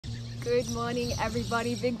Good morning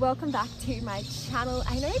everybody, big welcome back to my channel.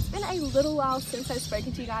 I know it's been a little while since I've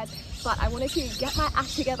spoken to you guys, but I wanted to get my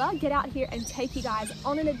act together, get out here and take you guys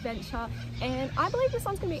on an adventure, and I believe this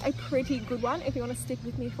one's gonna be a pretty good one if you want to stick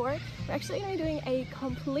with me for it. We're actually going to be doing a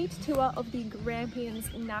complete tour of the Grampians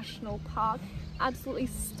National Park. Absolutely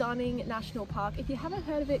stunning national park. If you haven't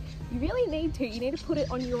heard of it, you really need to. You need to put it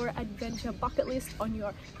on your adventure bucket list, on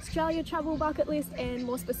your Australia travel bucket list, and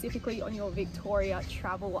more specifically on your Victoria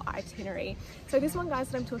travel itinerary. So this one, guys,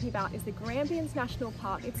 that I'm talking about is the Grampians National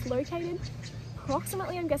Park. It's located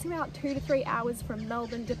approximately, I'm guessing, about 2 to 3 hours from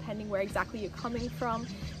Melbourne, depending where exactly you're coming from.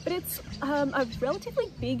 But it's a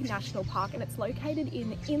relatively big national park, and it's located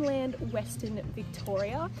in inland Western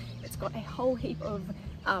Victoria. It's got a whole heap of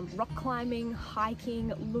rock climbing,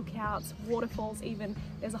 hiking, lookouts, waterfalls even.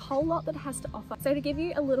 There's a whole lot that it has to offer. So to give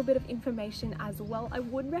you a little bit of information as well, I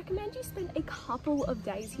would recommend you spend a couple of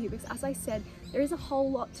days here because, as I said, there is a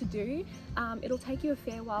whole lot to do. It'll take you a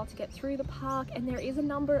fair while to get through the park, and there is a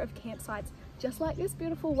number of campsites just like this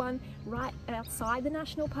beautiful one right outside the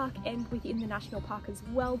national park and within the national park as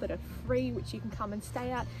well that are free, which you can come and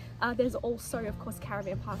stay at. There's also, of course,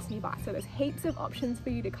 caravan parks nearby, so there's heaps of options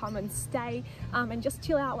for you to come and stay and just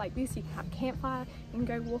chill out like this. You can have a campfire, you can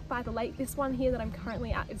go walk by the lake. This one here that I'm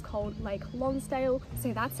currently at is called Lake Lonsdale.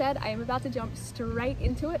 So that said, I am about to jump straight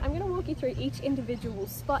into it. I'm going to walk you through each individual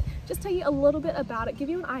spot, just tell you a little bit about it, give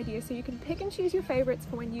you an idea so you can pick and choose your favorites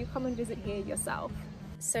for when you come and visit here yourself.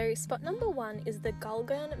 So spot number one is the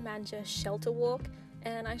Gulgurn Manja Shelter Walk,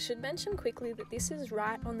 and I should mention quickly that this is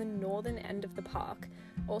right on the northern end of the park.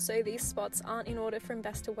 Also, these spots aren't in order from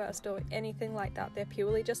best to worst or anything like that. They're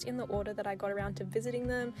purely just in the order that I got around to visiting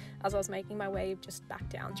them as I was making my way just back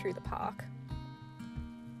down through the park.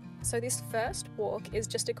 So this first walk is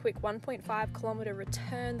just a quick 1.5 kilometre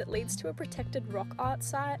return that leads to a protected rock art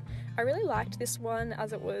site. I really liked this one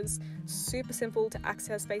as it was super simple to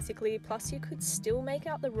access basically, plus you could still make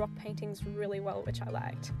out the rock paintings really well, which I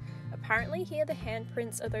liked. Apparently here the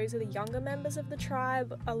handprints are those of the younger members of the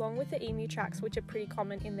tribe, along with the emu tracks, which are pretty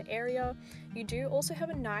common in the area. You do also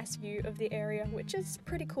have a nice view of the area, which is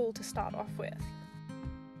pretty cool to start off with.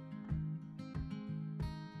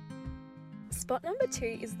 Spot number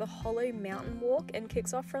two is the Hollow Mountain Walk and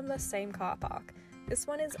kicks off from the same car park. This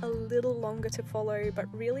one is a little longer to follow, but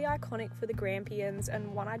really iconic for the Grampians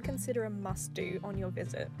and one I'd consider a must-do on your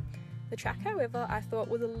visit. The track, however, I thought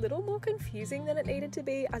was a little more confusing than it needed to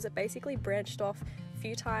be, as it basically branched off a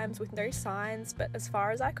few times with no signs, but as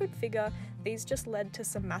far as I could figure, these just led to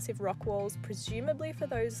some massive rock walls, presumably for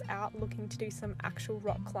those out looking to do some actual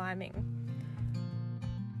rock climbing.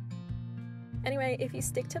 Anyway, if you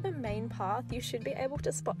stick to the main path, you should be able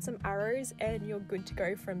to spot some arrows and you're good to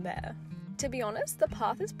go from there. To be honest, the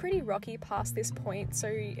path is pretty rocky past this point, so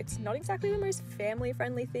it's not exactly the most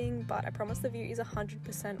family-friendly thing, but I promise the view is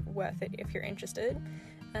 100% worth it if you're interested.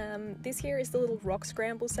 This here is the little rock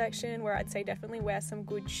scramble section where I'd say definitely wear some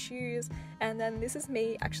good shoes, and then this is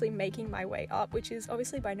me actually making my way up, which is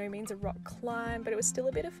obviously by no means a rock climb, but it was still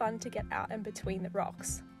a bit of fun to get out and between the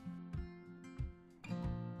rocks.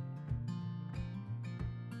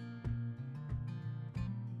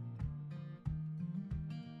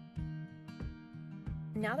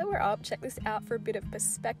 Now that we're up, check this out for a bit of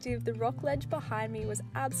perspective. The rock ledge behind me was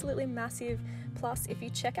absolutely massive. Plus, if you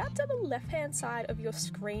check out to the left-hand side of your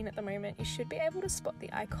screen at the moment, you should be able to spot the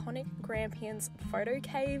iconic Grampians photo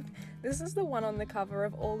cave. This is the one on the cover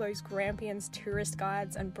of all those Grampians tourist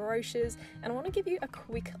guides and brochures, and I want to give you a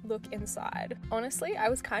quick look inside. Honestly, I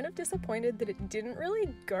was kind of disappointed that it didn't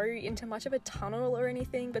really go into much of a tunnel or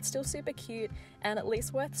anything, but still super cute and at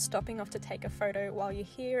least worth stopping off to take a photo while you're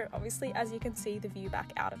here. Obviously, as you can see, the view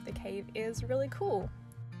back out of the cave is really cool.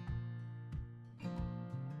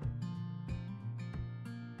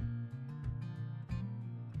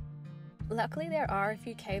 Luckily there are a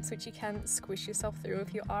few caves which you can squish yourself through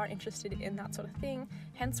if you are interested in that sort of thing,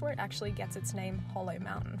 hence where it actually gets its name Hollow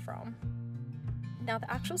Mountain from. Now the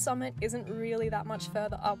actual summit isn't really that much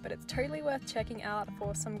further up, but it's totally worth checking out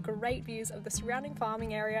for some great views of the surrounding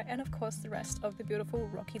farming area and of course the rest of the beautiful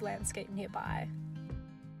rocky landscape nearby.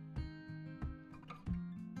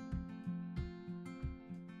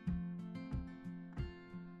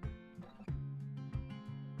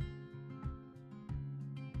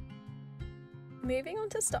 Moving on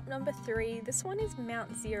to stop number 3, this one is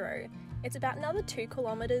Mount Zero. It's about another 2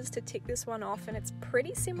 kilometres to tick this one off, and it's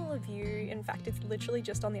pretty similar view. In fact, it's literally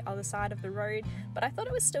just on the other side of the road, but I thought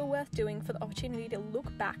it was still worth doing for the opportunity to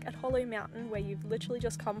look back at Hollow Mountain where you've literally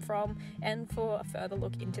just come from and for a further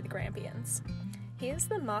look into the Grampians. Here's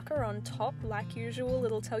the marker on top. Like usual,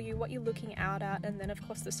 it'll tell you what you're looking out at, and then of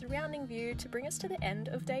course the surrounding view to bring us to the end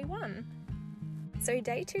of day 1. So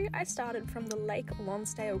day 2, I started from the Lake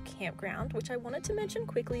Lonsdale campground, which I wanted to mention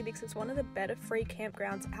quickly because it's one of the better free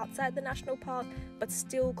campgrounds outside the national park, but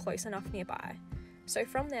still close enough nearby. So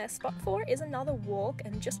from there, spot 4 is another walk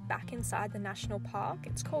and just back inside the national park.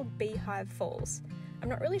 It's called Beehive Falls. I'm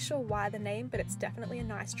not really sure why the name, but it's definitely a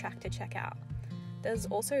nice track to check out. There's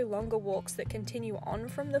also longer walks that continue on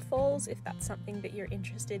from the falls if that's something that you're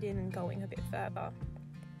interested in and going a bit further.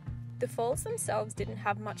 The falls themselves didn't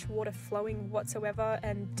have much water flowing whatsoever,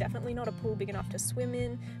 and definitely not a pool big enough to swim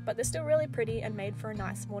in, but they're still really pretty and made for a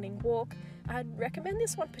nice morning walk. I'd recommend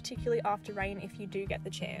this one particularly after rain if you do get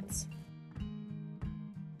the chance.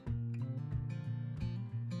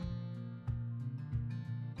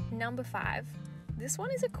 Number 5. This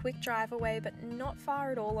one is a quick drive away, but not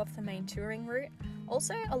far at all off the main touring route.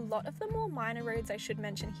 Also, a lot of the more minor roads I should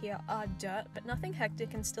mention here are dirt, but nothing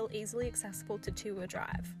hectic and still easily accessible to two-wheel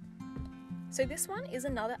drive. So this one is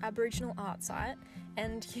another Aboriginal art site,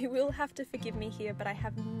 and you will have to forgive me here, but I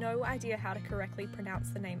have no idea how to correctly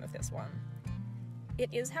pronounce the name of this one.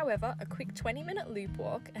 It is, however, a quick 20-minute loop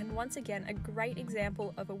walk, and once again a great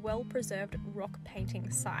example of a well-preserved rock painting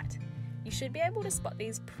site. You should be able to spot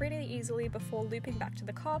these pretty easily before looping back to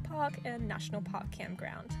the car park and National Park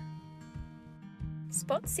campground.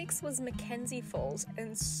 Spot 6 was Mackenzie Falls,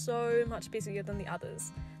 and so much busier than the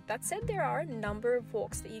others. That said, there are a number of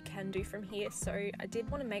walks that you can do from here, so I did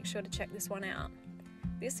want to make sure to check this one out.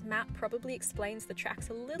 This map probably explains the tracks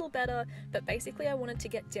a little better, but basically I wanted to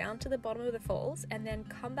get down to the bottom of the falls and then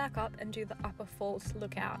come back up and do the upper falls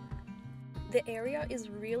lookout. The area is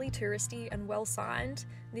really touristy and well signed.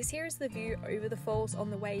 This here is the view over the falls on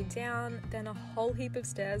the way down, then a whole heap of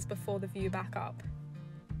stairs before the view back up.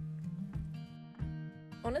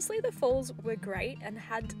 Honestly, the falls were great and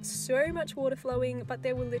had so much water flowing, but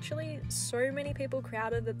there were literally so many people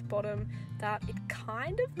crowded at the bottom that it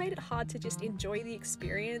kind of made it hard to just enjoy the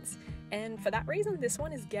experience, and for that reason this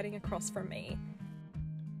one is getting across from me.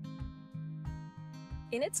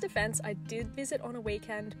 In its defense, I did visit on a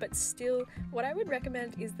weekend, but still, what I would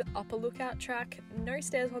recommend is the upper lookout track. No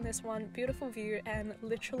stairs on this one, beautiful view, and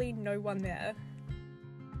literally no one there.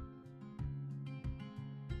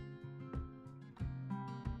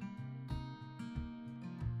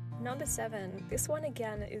 Number 7, this one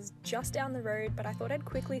again is just down the road, but I thought I'd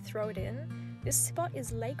quickly throw it in. This spot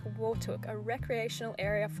is Lake Wartook, a recreational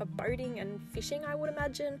area for boating and fishing, I would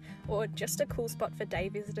imagine, or just a cool spot for day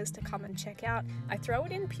visitors to come and check out. I throw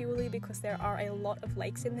it in purely because there are a lot of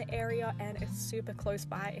lakes in the area and it's super close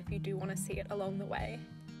by if you do want to see it along the way.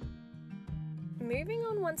 Moving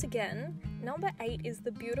on once again, number 8 is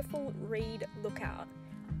the beautiful Reed Lookout.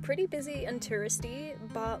 Pretty busy and touristy,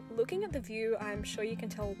 but looking at the view, I'm sure you can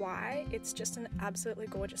tell why. It's just an absolutely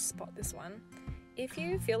gorgeous spot, this one. If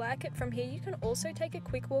you feel like it, from here you can also take a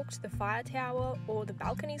quick walk to the fire tower or the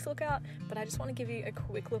balconies lookout, but I just want to give you a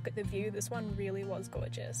quick look at the view. This one really was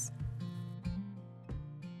gorgeous.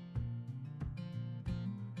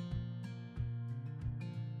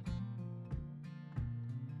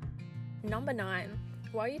 Number 9.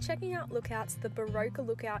 While you're checking out lookouts, the Baroka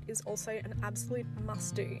Lookout is also an absolute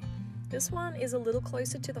must-do. This one is a little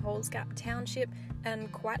closer to the Halls Gap Township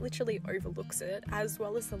and quite literally overlooks it, as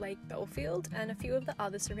well as the Lake Belfield and a few of the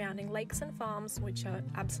other surrounding lakes and farms, which are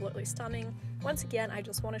absolutely stunning. Once again, I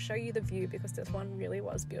just want to show you the view because this one really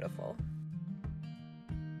was beautiful.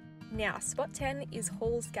 Now, spot 10 is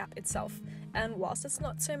Halls Gap itself, and whilst it's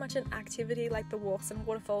not so much an activity like the walks and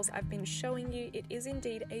waterfalls I've been showing you, it is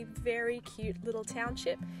indeed a very cute little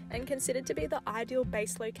township and considered to be the ideal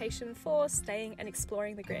base location for staying and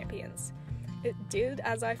exploring the Grampians. It did,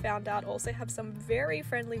 as I found out, also have some very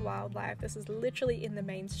friendly wildlife. This is literally in the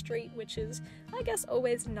main street, which is, I guess,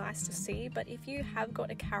 always nice to see, but if you have got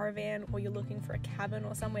a caravan or you're looking for a cabin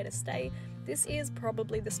or somewhere to stay, this is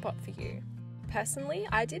probably the spot for you. Personally,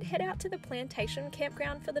 I did head out to the Plantation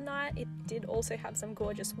campground for the night. It did also have some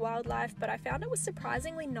gorgeous wildlife, but I found it was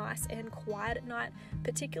surprisingly nice and quiet at night,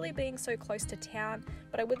 particularly being so close to town,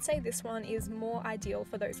 but I would say this one is more ideal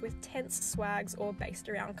for those with tents, swags, or based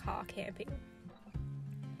around car camping.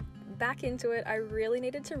 Back into it, I really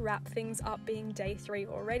needed to wrap things up being day 3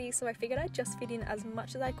 already, so I figured I'd just fit in as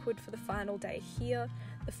much as I could for the final day here.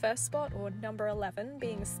 The first spot, or number 11,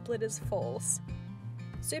 being Splitters Falls.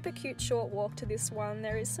 Super cute short walk to this one.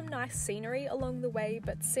 There is some nice scenery along the way,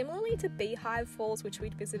 but similarly to Beehive Falls, which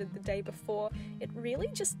we'd visited the day before, it really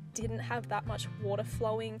just didn't have that much water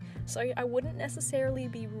flowing, so I wouldn't necessarily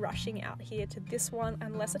be rushing out here to this one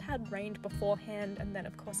unless it had rained beforehand, and then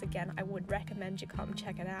of course again I would recommend you come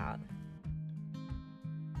check it out.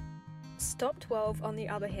 Stop 12, on the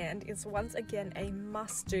other hand, is once again a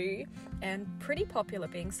must-do and pretty popular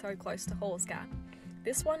being so close to Halls Gap.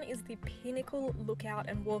 This one is the Pinnacle Lookout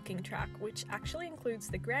and Walking Track, which actually includes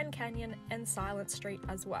the Grand Canyon and Silent Street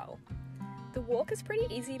as well. The walk is pretty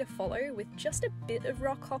easy to follow with just a bit of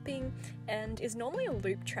rock hopping and is normally a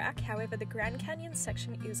loop track. However, the Grand Canyon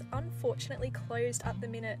section is unfortunately closed at the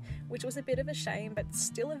minute, which was a bit of a shame, but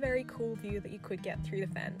still a very cool view that you could get through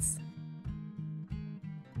the fence.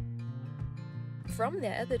 From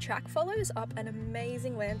there, the track follows up an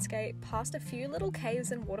amazing landscape past a few little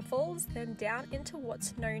caves and waterfalls, then down into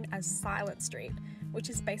what's known as Silent Street, which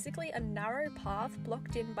is basically a narrow path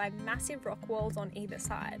blocked in by massive rock walls on either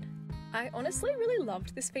side. I honestly really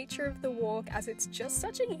loved this feature of the walk, as it's just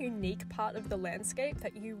such a unique part of the landscape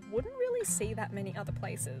that you wouldn't really see that many other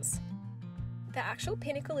places. The actual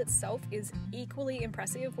pinnacle itself is equally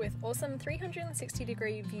impressive, with awesome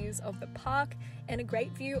 360-degree views of the park and a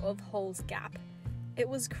great view of Halls Gap. It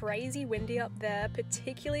was crazy windy up there,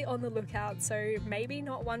 particularly on the lookout, so maybe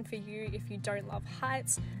not one for you if you don't love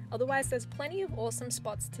heights. Otherwise, there's plenty of awesome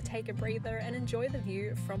spots to take a breather and enjoy the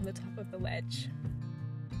view from the top of the ledge.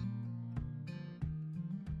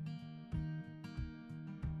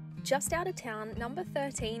 Just out of town, number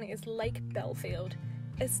 13 is Lake Belfield.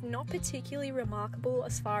 It's not particularly remarkable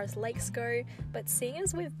as far as lakes go, but seeing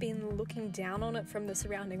as we've been looking down on it from the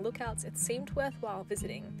surrounding lookouts, it seemed worthwhile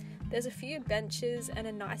visiting. There's a few benches and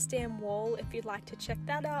a nice dam wall if you'd like to check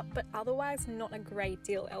that out, but otherwise not a great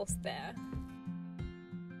deal else there.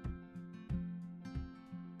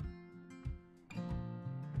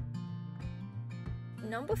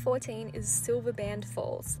 Number 14 is Silver Band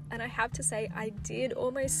Falls, and I have to say I did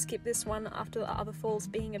almost skip this one after the other falls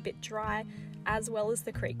being a bit dry, as well as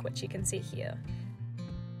the creek, which you can see here.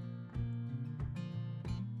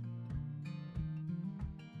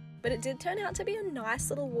 But it did turn out to be a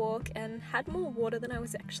nice little walk and had more water than I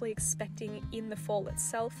was actually expecting in the fall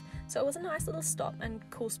itself, so it was a nice little stop and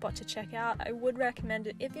cool spot to check out. I would recommend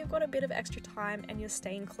it if you've got a bit of extra time and you're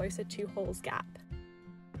staying closer to Halls Gap.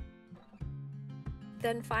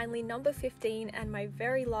 Then finally, number 15, and my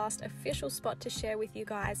very last official spot to share with you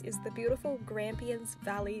guys, is the beautiful Grampians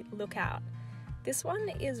Valley Lookout. This one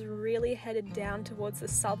is really headed down towards the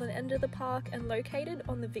southern end of the park and located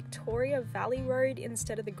on the Victoria Valley Road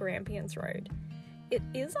instead of the Grampians Road. It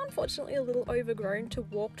is unfortunately a little overgrown to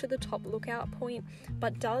walk to the top lookout point,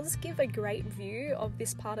 but does give a great view of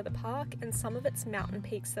this part of the park and some of its mountain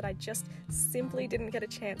peaks that I just simply didn't get a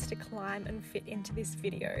chance to climb and fit into this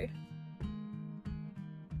video.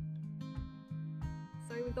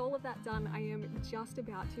 So with all of that done, I am just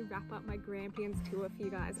about to wrap up my Grampians tour for you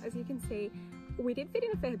guys. As you can see, we did fit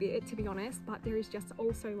in a fair bit, to be honest, but there is just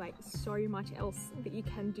also like so much else that you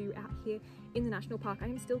can do out here in the national park. I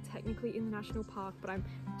am still technically in the national park, but I'm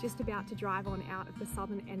just about to drive on out of the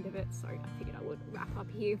southern end of it, so I figured I would wrap up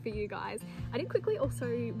here for you guys. I did quickly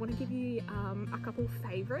also want to give you a couple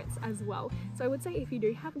favorites as well. So I would say if you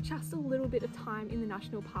do have just a little bit of time in the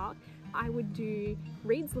national park, I would do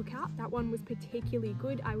Reed's Lookout. That one was particularly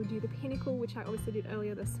good. I would do the Pinnacle, which I obviously did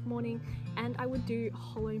earlier this morning, and I would do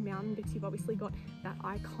Hollow Mountain because you've obviously got that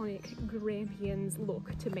iconic Grampians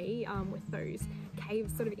look to me with those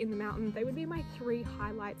caves sort of in the mountain. They would be my 3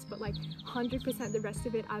 highlights, but like 100% the rest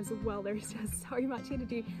of it as well. There is just so much here to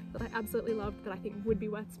do that I absolutely loved that I think would be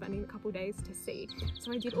worth spending a couple of days to see.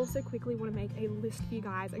 So I did also quickly want to make a list for you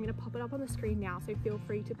guys. I'm going to pop it up on the screen now, so feel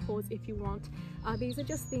free to pause if you want. These are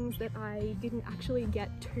just things that I didn't actually get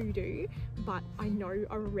to do, but I know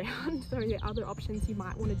are around. So there are other options you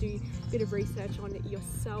might want to do a bit of research on it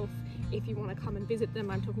yourself if you want to come and visit them.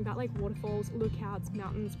 I'm talking about like waterfalls, lookouts,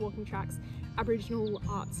 mountains, walking tracks, Aboriginal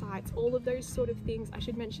art sites, all of those sort of things. I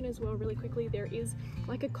should mention as well really quickly, there is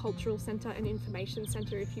like a cultural centre and information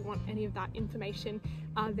centre if you want any of that information.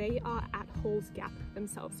 They are at Halls Gap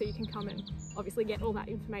themselves, so you can come and obviously get all that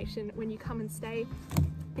information when you come and stay.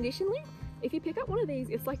 Additionally, if you pick up one of these,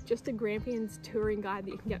 it's like just a Grampians touring guide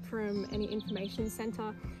that you can get from any information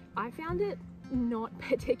centre. I found it not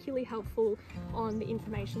particularly helpful on the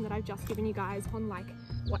information that I've just given you guys on like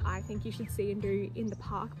what I think you should see and do in the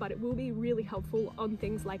park, but it will be really helpful on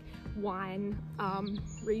things like wine,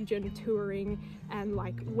 region touring, and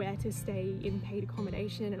like where to stay in paid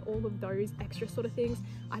accommodation and all of those extra sort of things.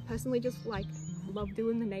 I personally just like love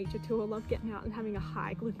doing the nature tour, love getting out and having a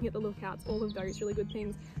hike, looking at the lookouts, all of those really good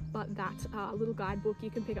things. But that little guidebook you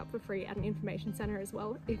can pick up for free at an information centre as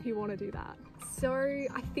well if you want to do that. So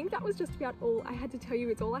I think that was just about all I had to tell you.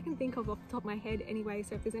 It's all I can think of off the top of my head anyway,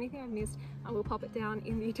 so if there's anything I've missed, I will pop it down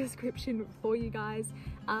in the description for you guys.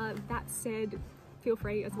 That said, feel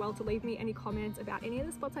free as well to leave me any comments about any of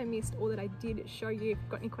the spots I missed or that I did show you. If you've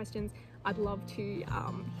got any questions, I'd love to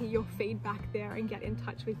hear your feedback there and get in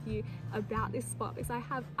touch with you about this spot, because I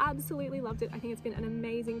have absolutely loved it. I think it's been an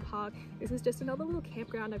amazing park. This is just another little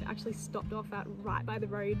campground I've actually stopped off at right by the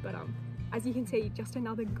road, but as you can see, just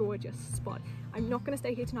another gorgeous spot. I'm not going to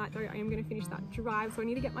stay here tonight though. I am going to finish that drive, so I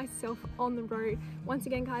need to get myself on the road. Once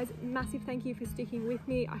again guys, massive thank you for sticking with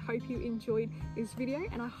me. I hope you enjoyed this video,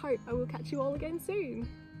 and I hope I will catch you all again soon.